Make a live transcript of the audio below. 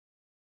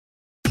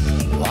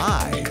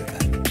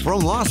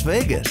from Las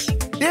Vegas,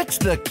 it's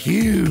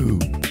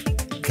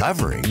theCUBE.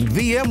 Covering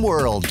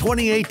VMworld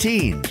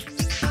 2018.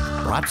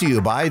 Brought to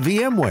you by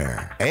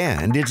VMware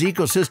and its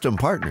ecosystem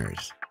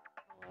partners.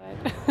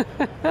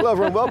 Hello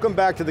everyone, welcome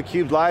back to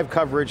theCUBE's live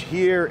coverage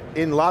here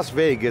in Las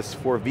Vegas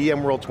for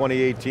VMworld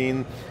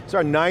 2018. It's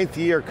our 9th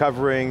year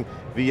covering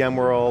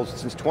VMworld.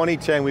 Since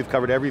 2010, we've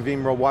covered every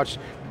VMworld watch,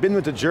 been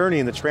with the journey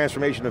and the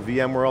transformation of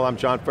VMworld. I'm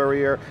John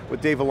Furrier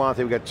with Dave Vellante.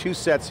 We've got 2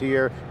 sets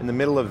here in the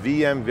middle of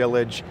VM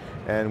Village,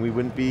 and we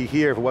wouldn't be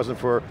here if it wasn't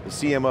for the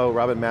CMO,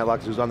 Robin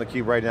Matlock, who's on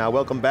theCUBE right now.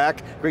 Welcome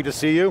back, great to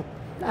see you.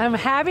 I'm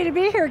happy to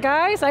be here,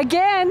 guys,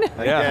 again.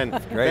 Again,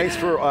 thanks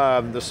for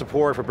the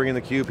support, for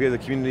bringing theCUBE here. The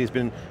community's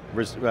been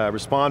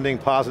responding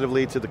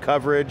positively to the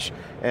coverage,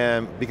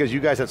 and because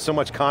you guys had so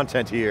much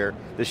content here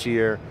this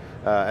year,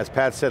 as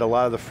Pat said, a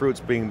lot of the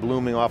fruits being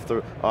blooming off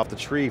the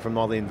tree from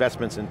all the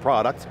investments in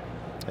product,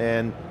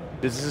 and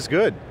business is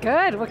good.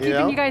 Good, we're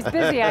keeping you guys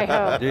busy, I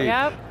hope.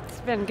 Yep,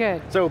 it's been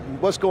good. So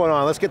what's going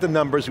on? Let's get the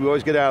numbers, we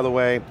always get out of the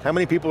way. How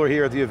many people are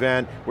here at the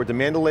event? We're at the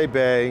Mandalay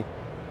Bay.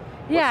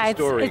 Yeah,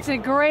 it's a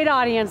great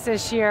audience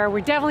this year. We're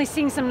definitely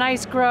seeing some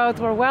nice growth.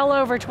 We're well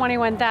over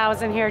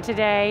 21,000 here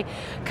today,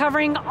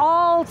 covering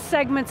all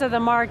segments of the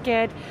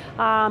market,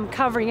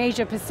 covering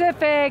Asia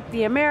Pacific,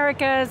 the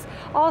Americas,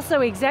 also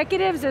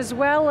executives as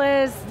well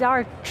as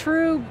our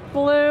true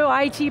blue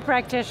IT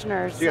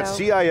practitioners. So you got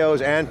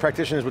CIOs and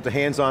practitioners with the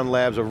hands-on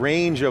labs, a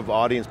range of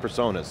audience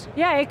personas.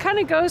 Yeah, it kind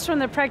of goes from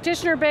the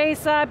practitioner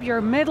base up,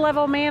 your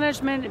mid-level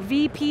management,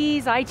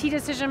 VPs, IT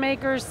decision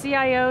makers,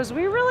 CIOs.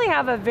 We really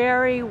have a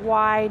very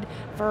wide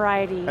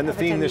variety. And the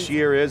theme this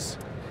year is?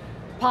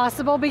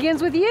 Possible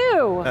begins with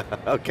you.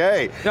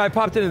 Okay. I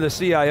popped into the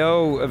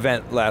CIO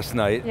event last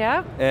night.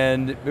 Yeah.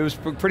 And it was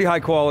pretty high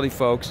quality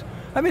folks.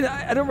 I mean,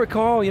 I don't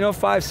recall,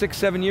 5, 6,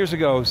 7 years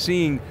ago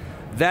seeing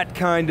that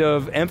kind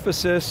of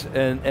emphasis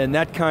and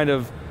that kind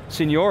of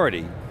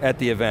seniority at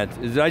the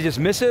event. Did I just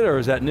miss it, or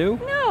is that new?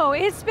 No,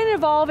 it's been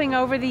evolving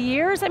over the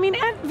years. I mean,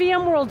 at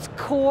VMworld's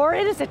core,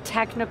 it is a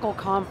technical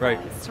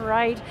conference,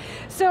 right?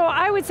 So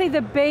I would say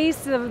the base,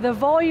 the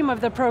volume of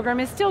the program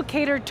is still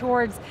catered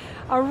towards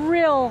a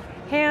real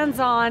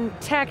hands-on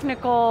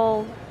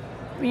technical,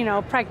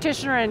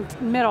 practitioner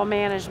and middle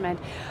management.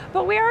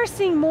 But we are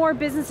seeing more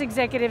business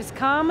executives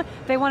come.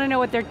 They want to know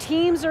what their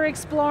teams are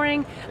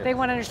exploring. They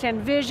want to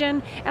understand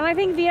vision. And I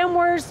think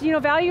VMware's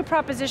value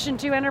proposition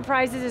to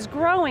enterprises is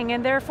growing,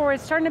 and therefore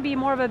it's starting to be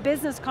more of a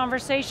business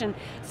conversation.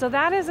 So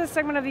that is a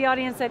segment of the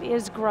audience that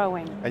is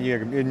growing. And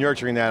you're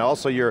nurturing that.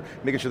 Also, you're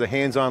making sure the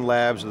hands-on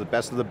labs are the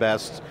best of the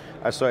best.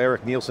 I saw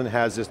Eric Nielsen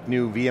has this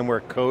new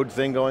VMware code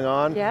thing going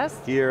on. Yes.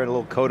 Here, a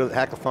little code of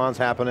hackathons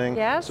happening.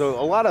 Yes. So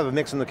a lot of a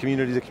mix in the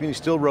community. The community's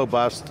still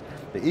robust.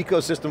 The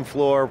ecosystem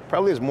floor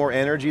probably has more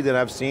energy than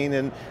I've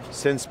seen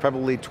since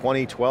probably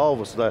 2012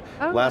 was the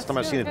last time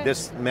I've seen it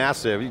this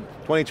massive.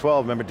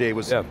 2012, remember Dave,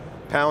 was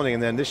pounding,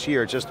 and then this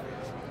year,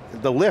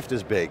 the lift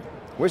is big.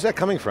 Where's that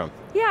coming from?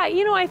 Yeah,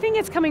 I think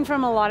it's coming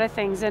from a lot of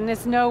things, and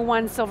it's no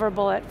one silver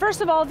bullet. First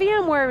of all,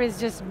 VMware is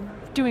just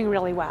doing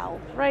really well,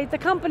 right? The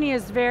company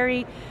is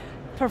very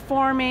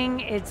performing,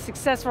 it's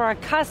successful. Our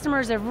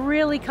customers have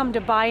really come to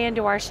buy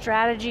into our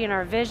strategy and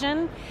our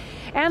vision,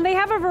 and they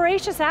have a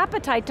voracious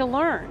appetite to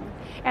learn.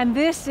 And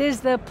this is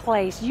the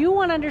place. You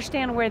want to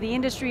understand where the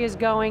industry is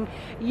going,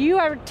 you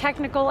are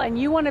technical and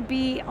you want to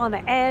be on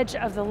the edge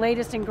of the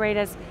latest and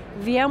greatest.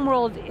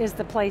 VMworld is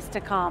the place to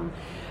come.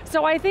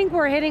 So I think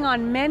we're hitting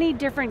on many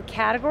different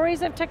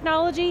categories of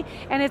technology,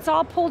 and it's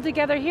all pulled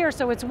together here,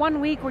 so it's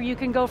 1 week where you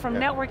can go from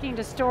networking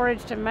to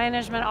storage to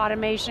management,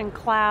 automation,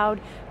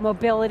 cloud,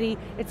 mobility,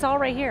 it's all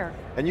right here.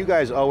 And you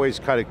guys always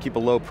kind of keep a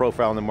low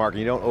profile in the market.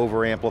 You don't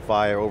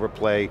over-amplify or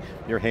overplay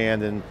your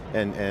hand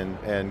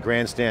and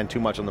grandstand too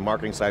much on the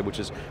marketing side, which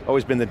has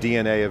always been the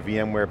DNA of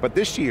VMware. But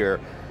this year,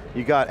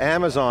 you got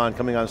Amazon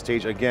coming on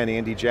stage again.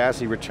 Andy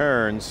Jassy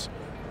returns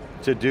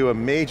to do a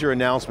major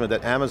announcement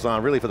that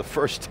Amazon, really for the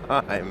first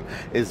time,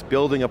 is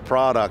building a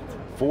product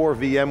for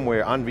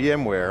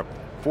VMware,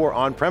 for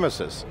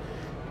on-premises.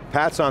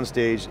 Pat's on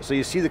stage, so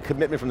you see the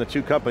commitment from the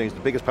two companies,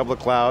 the biggest public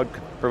cloud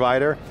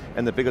provider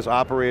and the biggest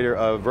operator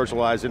of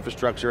virtualized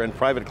infrastructure and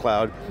private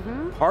cloud,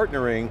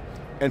 partnering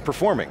and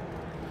performing.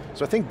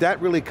 So I think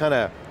that really kind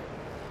of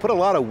put a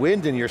lot of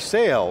wind in your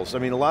sails. I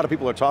mean, a lot of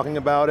people are talking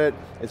about it.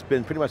 It's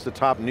been pretty much the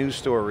top news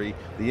story,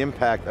 the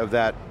impact of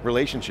that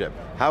relationship.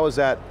 How has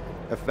that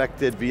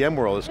affected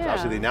VMworld?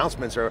 Obviously the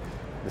announcements it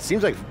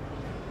seems like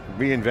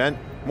reInvent,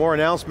 more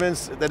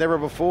announcements than ever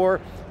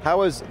before.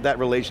 How has that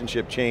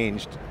relationship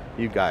changed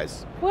you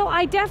guys? Well,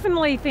 I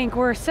definitely think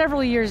we're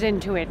several years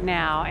into it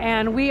now,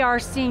 and we are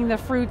seeing the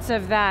fruits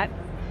of that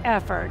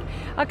effort.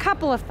 A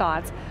couple of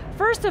thoughts.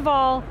 First of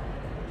all,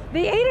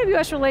 the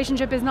AWS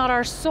relationship is not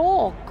our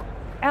sole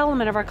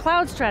element of our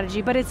cloud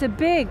strategy, but it's a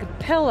big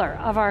pillar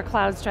of our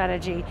cloud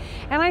strategy.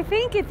 And I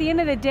think at the end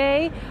of the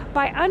day,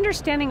 by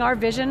understanding our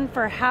vision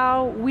for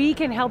how we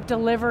can help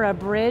deliver a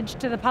bridge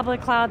to the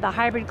public cloud, the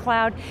hybrid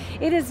cloud,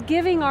 it is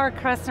giving our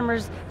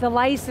customers the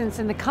license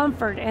and the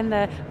comfort and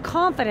the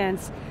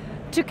confidence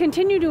to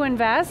continue to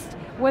invest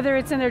whether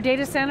it's in their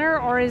data center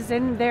or is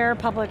in their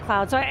public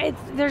cloud. So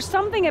there's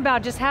something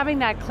about just having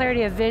that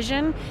clarity of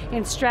vision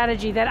and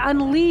strategy that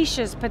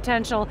unleashes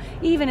potential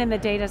even in the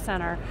data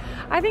center.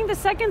 I think the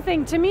second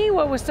thing, to me,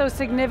 what was so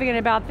significant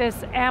about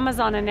this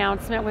Amazon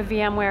announcement with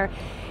VMware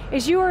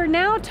is you are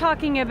now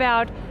talking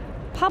about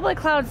public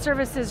cloud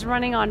services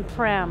running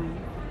on-prem.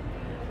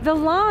 The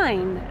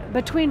line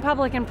between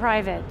public and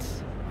private,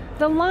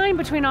 the line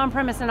between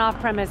on-premise and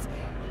off-premise,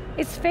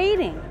 it's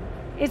fading,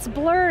 it's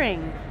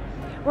blurring.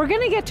 We're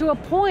going to get to a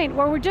point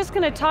where we're just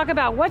going to talk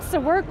about what's the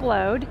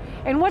workload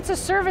and what's the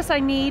service I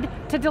need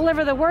to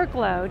deliver the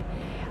workload.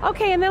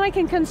 Okay, and then I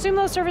can consume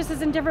those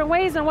services in different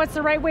ways, and what's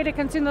the right way to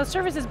consume those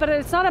services, but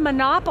it's not a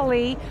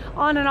monopoly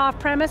on an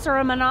off-premise or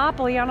a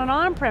monopoly on an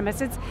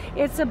on-premise.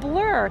 It's a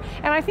blur,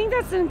 and I think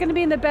that's going to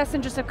be in the best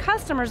interest of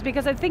customers,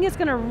 because I think it's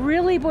going to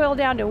really boil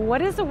down to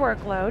what is the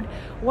workload,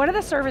 what are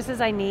the services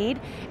I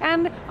need,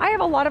 and I have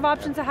a lot of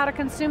options of how to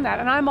consume that,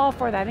 and I'm all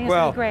for that. I think it's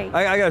going to be great.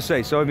 I got to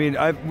say, so I mean,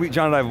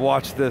 John and I have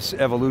watched this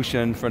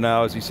evolution for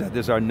now, as you said,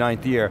 this is our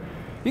 9th year.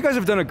 You guys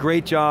have done a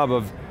great job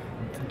of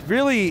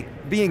really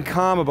being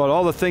calm about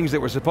all the things that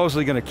were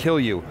supposedly going to kill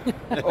you.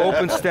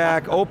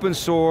 OpenStack, open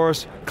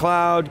source,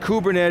 cloud,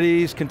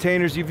 Kubernetes,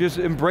 containers, you've just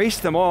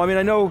embraced them all. I mean,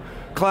 I know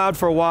cloud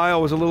for a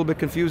while was a little bit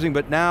confusing,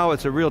 but now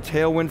it's a real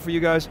tailwind for you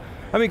guys.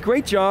 I mean,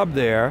 great job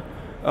there.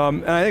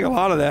 And I think a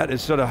lot of that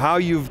is sort of how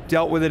you've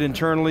dealt with it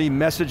internally,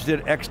 messaged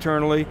it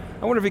externally.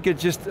 I wonder if you could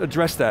just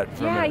address that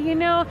for a minute. Yeah, you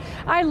know,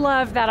 I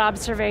love that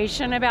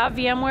observation about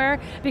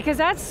VMware, because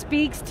that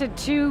speaks to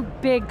two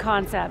big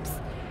concepts: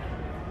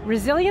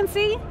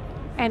 resiliency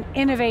and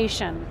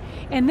innovation.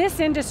 In this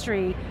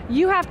industry,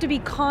 you have to be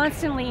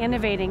constantly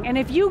innovating, and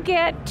if you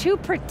get too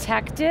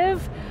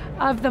protective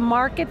of the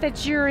market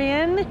that you're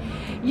in,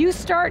 you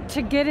start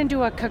to get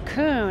into a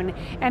cocoon,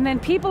 and then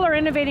people are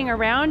innovating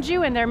around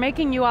you and they're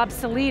making you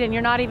obsolete and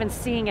you're not even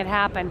seeing it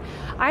happen.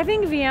 I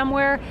think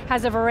VMware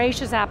has a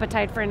voracious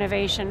appetite for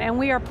innovation, and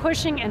we are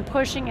pushing and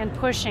pushing and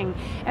pushing,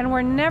 and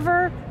we're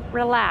never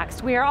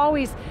relaxed. We are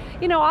always,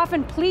 you know,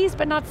 often pleased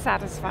but not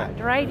satisfied,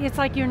 right? It's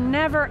like you're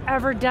never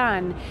ever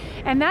done.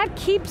 And that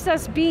keeps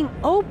us being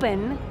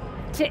open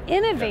to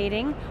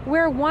innovating,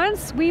 where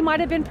once we might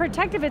have been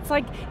protective. It's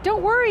like,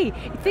 don't worry,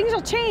 things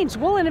will change,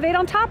 we'll innovate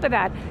on top of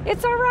that.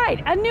 It's all right,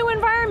 a new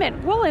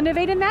environment, we'll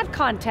innovate in that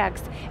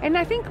context. And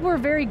I think we're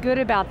very good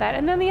about that.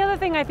 And then the other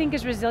thing I think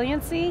is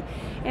resiliency.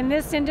 In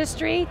this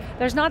industry,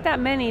 there's not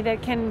that many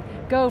that can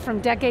go from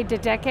decade to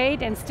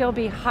decade and still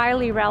be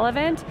highly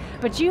relevant,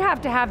 but you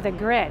have to have the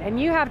grit,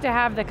 and you have to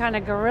have the kind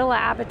of guerrilla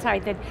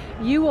appetite that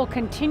you will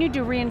continue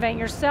to reinvent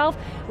yourself,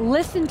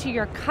 listen to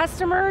your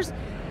customers,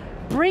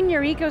 bring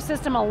your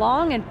ecosystem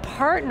along and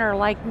partner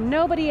like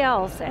nobody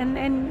else, and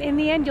in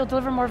the end you'll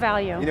deliver more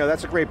value. You know,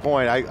 that's a great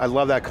point. I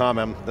love that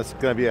comment. That's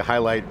going to be a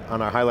highlight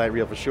on our highlight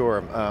reel for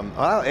sure.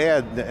 I'll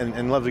add,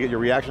 and love to get your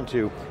reaction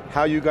to,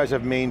 how you guys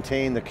have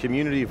maintained the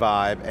community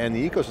vibe and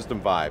the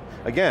ecosystem vibe.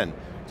 Again,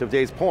 to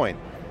Dave's point,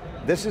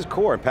 this is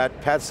core.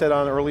 Pat said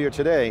on earlier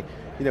today,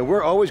 you know,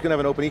 we're always going to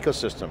have an open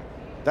ecosystem.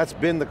 That's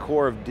been the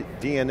core of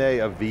DNA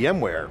of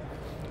VMware.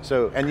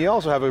 So, and you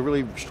also have a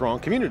really strong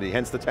community,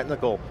 hence the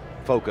technical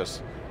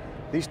focus.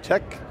 These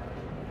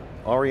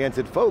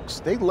tech-oriented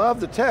folks, they love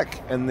the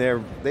tech, and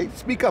they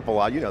speak up a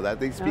lot, you know that,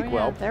 they speak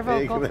well. They're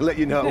vocal. They let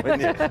you know when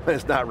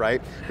it's not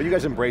right, but you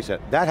guys embrace it.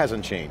 That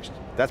hasn't changed.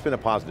 That's been a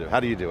positive. How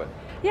do you do it?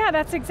 Yeah,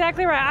 that's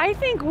exactly right. I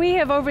think we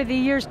have over the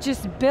years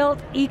just built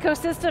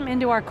ecosystem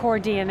into our core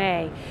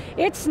DNA.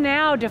 It's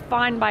now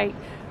defined by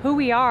who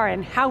we are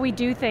and how we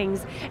do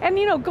things. And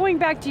you know, going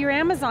back to your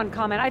Amazon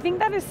comment, I think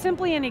that is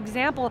simply an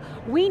example.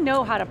 We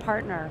know how to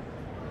partner.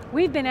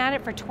 We've been at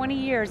it for 20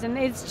 years, and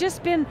it's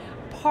just been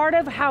part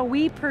of how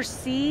we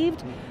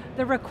perceived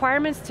the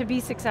requirements to be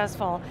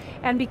successful.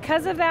 And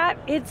because of that,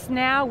 it's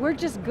now, we're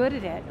just good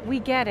at it. We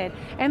get it.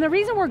 And the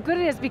reason we're good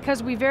at it is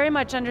because we very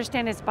much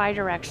understand it's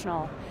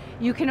bi-directional.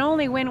 You can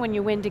only win when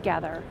you win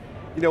together.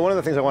 You know, one of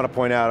the things I want to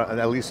point out, and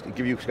at least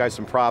give you guys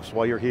some props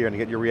while you're here and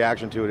get your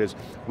reaction to it, is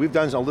we've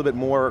done a little bit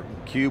more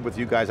CUBE with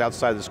you guys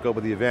outside the scope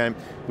of the event.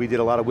 We did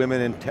a lot of women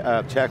in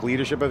tech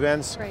leadership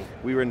events. Great.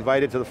 We were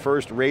invited to the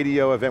first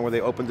radio event where they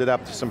opened it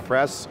up to some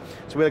press.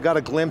 So we got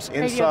a glimpse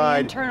inside.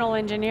 The internal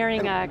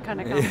engineering kind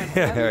of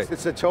conference.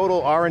 It's a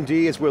total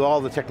R&D, it's where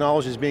all the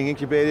technology is being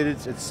incubated.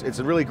 It's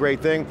a really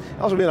great thing.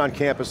 Also been on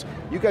campus.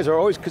 You guys are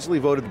always consistently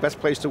voted the best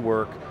place to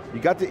work. You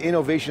got the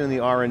innovation in the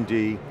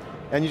R&D.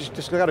 And you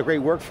just got a great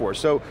workforce.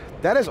 So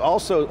that is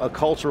also a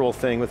cultural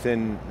thing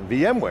within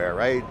VMware,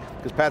 right?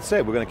 Because Pat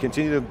said, we're going to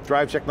continue to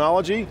drive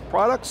technology,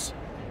 products,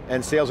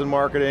 and sales and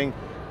marketing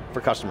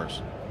for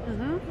customers.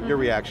 Your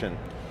reaction?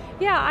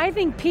 Yeah, I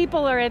think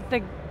people are at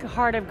the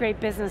heart of great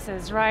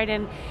businesses, right?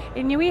 And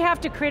we have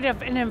to create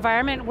an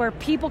environment where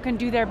people can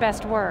do their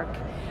best work.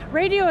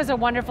 Radio is a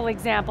wonderful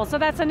example. So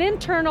that's an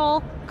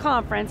internal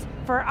conference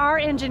for our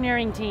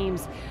engineering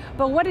teams.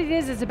 But what it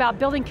is about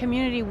building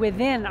community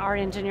within our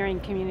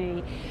engineering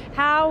community.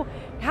 How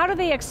do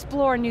they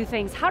explore new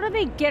things? How do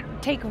they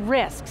take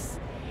risks?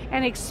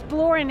 and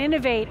explore and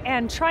innovate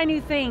and try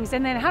new things,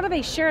 and then how do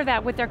they share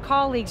that with their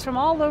colleagues from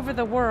all over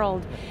the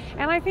world?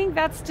 And I think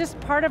that's just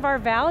part of our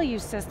value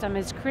system,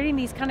 is creating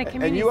these kind of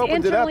communities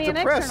internally and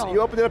external.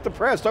 You opened it up to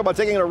press, talk about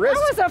taking a risk.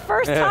 That was the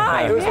first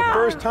time, It was the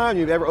first time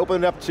you've ever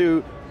opened it up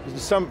to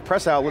some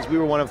press outlets. We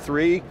were one of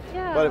 3,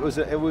 but it was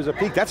a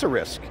peak. That's a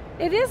risk.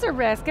 It is a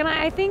risk, and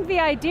I think the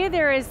idea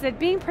there is that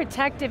being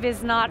protective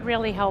is not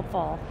really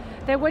helpful.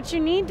 That what you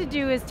need to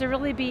do is to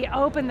really be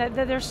open, that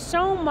there's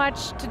so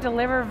much to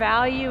deliver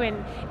value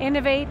and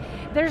innovate.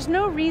 There's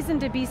no reason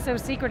to be so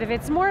secretive.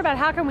 It's more about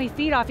how can we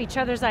feed off each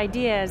other's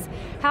ideas?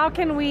 How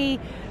can we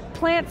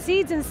plant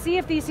seeds and see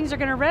if these things are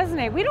going to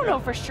resonate? We don't know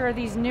for sure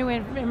these new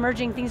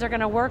emerging things are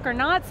going to work or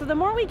not, so the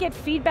more we get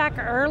feedback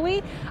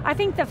early, I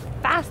think the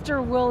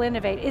faster we'll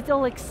innovate.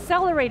 It'll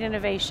accelerate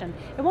innovation.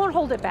 It won't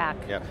hold it back.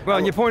 Yeah. Well,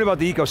 and your point about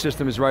the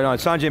ecosystem is right on.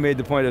 Sanjay made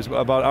the point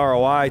about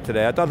ROI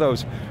today. I thought that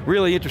was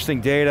really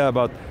interesting data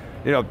about,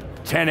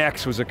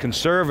 10x was a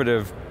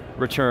conservative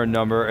return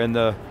number, and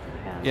the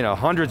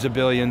hundreds of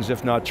billions,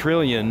 if not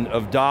trillion,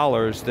 of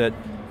dollars that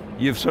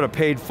you've sort of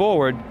paid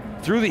forward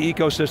through the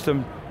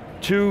ecosystem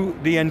to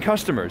the end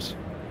customers.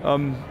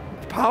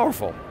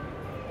 Powerful.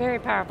 Very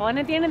powerful, and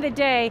at the end of the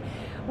day,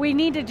 we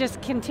need to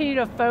just continue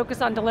to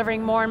focus on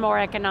delivering more and more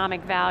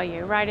economic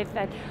value, right? It's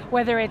that,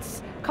 whether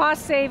it's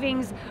cost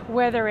savings,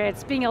 whether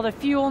it's being able to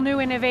fuel new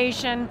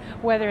innovation,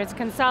 whether it's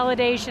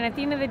consolidation, at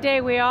the end of the day,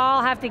 we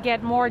all have to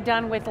get more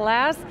done with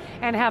less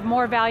and have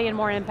more value and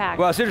more impact.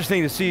 Well, it's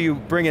interesting to see you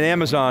bringing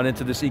Amazon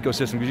into this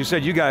ecosystem, because you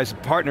said you guys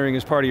partnering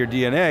is part of your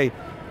DNA.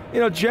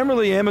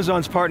 Generally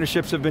Amazon's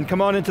partnerships have been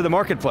come on into the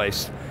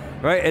marketplace,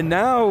 right? And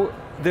now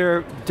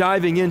they're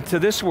diving into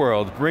this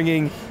world,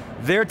 bringing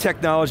their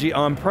technology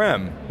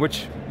on-prem,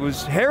 which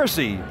was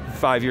heresy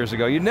 5 years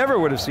ago. You never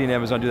would have seen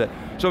Amazon do that.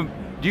 So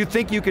do you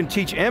think you can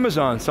teach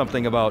Amazon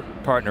something about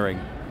partnering,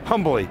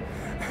 humbly?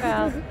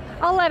 Well,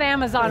 I'll let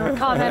Amazon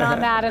comment on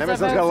that.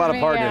 Amazon's got a lot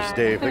of partners,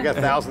 Dave. They've got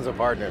thousands of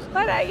partners.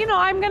 But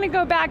I'm going to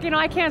go back,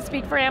 I can't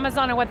speak for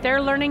Amazon and what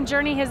their learning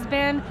journey has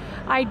been.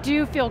 I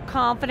do feel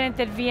confident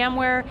that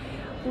VMware,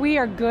 we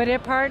are good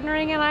at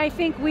partnering, and I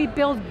think we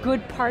build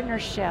good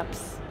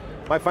partnerships.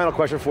 My final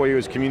question for you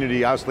is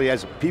community. Obviously,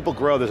 as people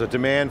grow, there's a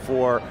demand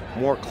for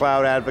more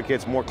cloud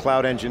advocates, more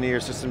cloud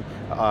engineers,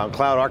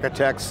 cloud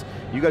architects.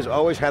 You guys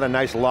always had a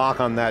nice lock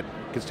on that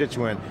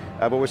constituent,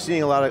 but we're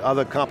seeing a lot of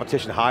other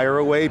competition hire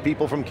away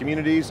people from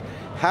communities.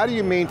 How do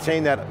you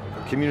maintain that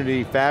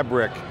community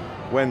fabric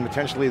when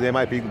potentially they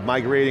might be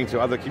migrating to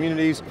other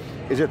communities?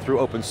 Is it through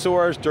open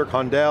source? Dirk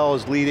Hundell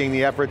is leading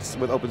the efforts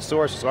with open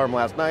source, I saw him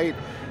last night.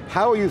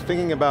 How are you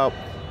thinking about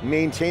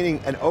maintaining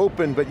an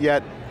open but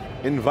yet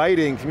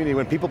inviting community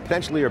when people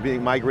potentially are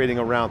migrating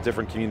around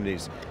different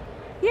communities?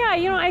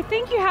 Yeah, I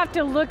think you have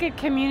to look at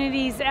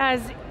communities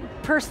as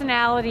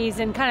personalities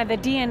and kind of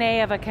the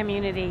DNA of a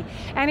community.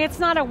 And it's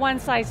not a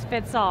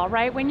one-size-fits-all,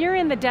 right? When you're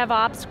in the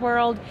DevOps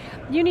world,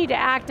 you need to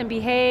act and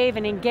behave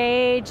and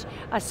engage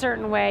a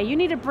certain way. You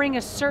need to bring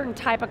a certain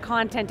type of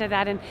content to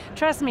that, and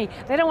trust me,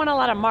 they don't want a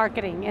lot of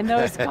marketing in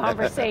those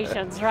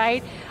conversations,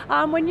 right?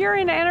 When you're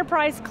in an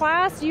enterprise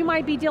class, you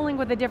might be dealing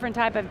with a different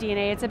type of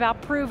DNA. It's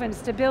about proven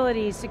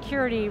stability,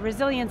 security,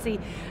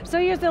 resiliency. So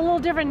here's the little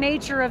different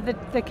nature of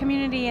the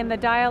community and the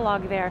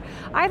dialogue there.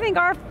 I think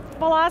our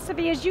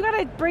philosophy is you got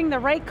to bring the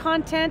right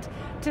content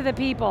to the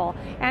people,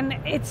 and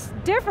it's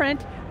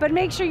different, but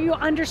make sure you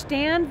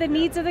understand the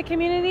needs of the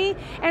community,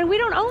 and we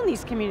don't own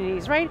these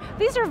communities, right?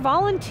 These are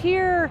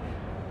volunteer,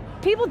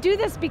 people do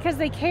this because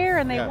they care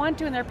and they want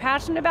to and they're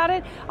passionate about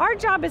it. Our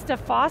job is to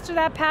foster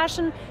that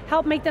passion,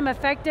 help make them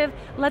effective,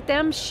 let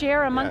them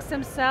share amongst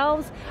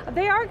themselves.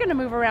 They are going to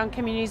move around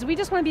communities, we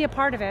just want to be a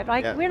part of it.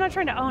 We're not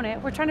trying to own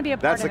it, we're trying to be a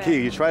part of it. That's the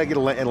key, you try to get a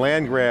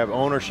land grab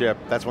ownership,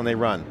 that's when they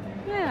run.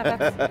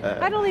 Yeah,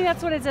 I don't think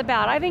that's what it's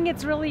about. I think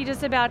it's really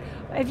just about,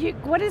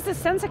 what is the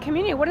sense of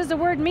community? What does the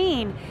word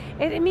mean?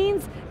 It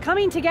means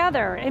coming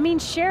together, it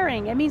means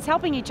sharing, it means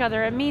helping each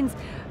other, it means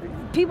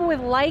people with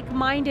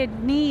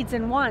like-minded needs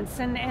and wants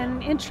and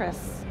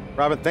interests.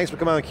 Robin, thanks for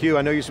coming on theCUBE.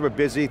 I know you're super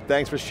busy,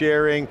 thanks for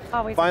sharing.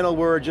 Always. Final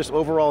word, just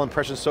overall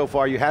impressions so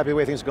far. You happy the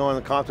way things going?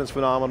 The content's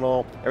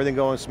phenomenal, everything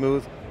going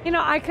smooth?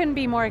 I couldn't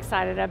be more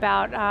excited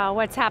about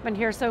what's happened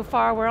here so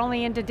far. We're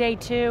only into day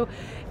 2.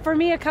 For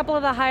me, a couple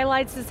of the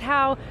highlights is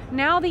how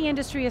now the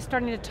industry is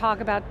starting to talk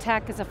about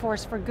tech as a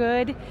force for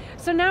good.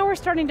 So now we're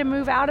starting to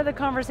move out of the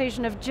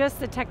conversation of just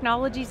the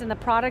technologies and the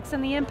products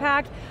and the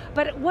impact,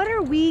 but what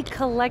are we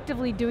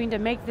collectively doing to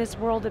make this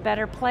world a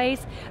better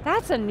place?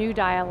 That's a new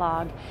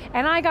dialogue.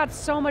 And I got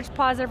so much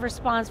positive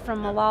response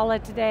from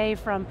Malala today,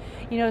 from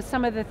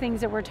some of the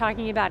things that we're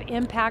talking about,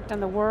 impact on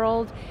the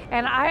world,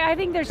 and I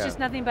think there's just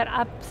nothing but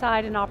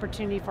upside and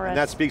opportunity for us. And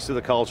that speaks to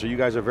the culture. You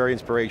guys are very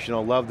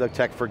inspirational, love the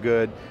tech for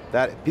good.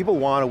 That people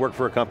want to work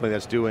for a company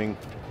that's doing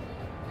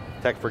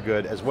tech for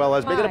good, as well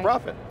as making a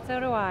profit. So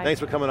do I. Thanks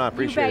for coming on,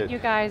 appreciate it. You bet, you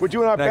guys. We're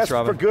doing our Thanks, best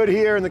Robin. for good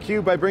here in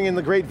theCUBE by bringing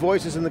the great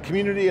voices in the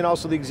community and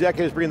also the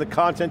executives bringing the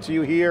content to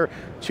you here.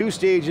 2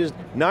 stages,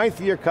 9th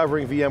year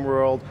covering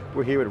VMworld.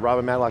 We're here with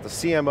Robin Matlock, the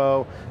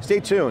CMO. Stay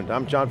tuned,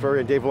 I'm John Furrier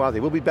and Dave Vellante.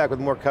 We'll be back with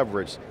more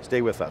coverage.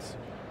 Stay with us.